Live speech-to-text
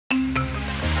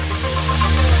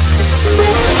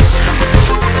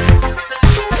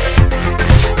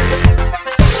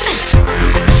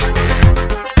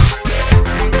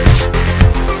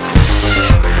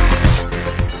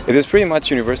It is pretty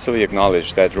much universally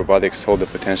acknowledged that robotics hold the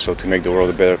potential to make the world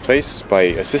a better place by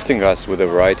assisting us with a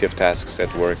variety of tasks at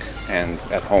work and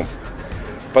at home.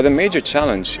 But the major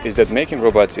challenge is that making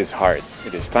robots is hard.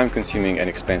 It is time-consuming and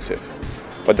expensive.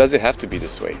 But does it have to be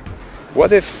this way?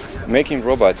 What if making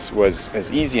robots was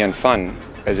as easy and fun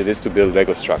as it is to build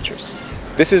Lego structures?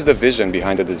 This is the vision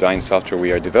behind the design software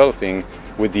we are developing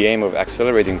with the aim of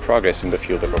accelerating progress in the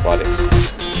field of robotics.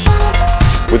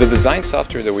 With the design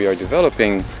software that we are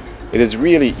developing, it is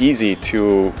really easy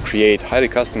to create highly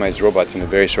customized robots in a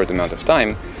very short amount of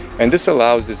time, and this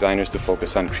allows designers to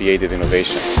focus on creative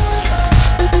innovation.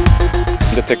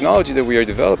 The technology that we are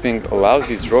developing allows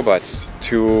these robots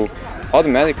to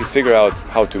automatically figure out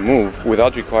how to move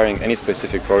without requiring any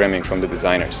specific programming from the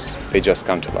designers. They just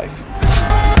come to life.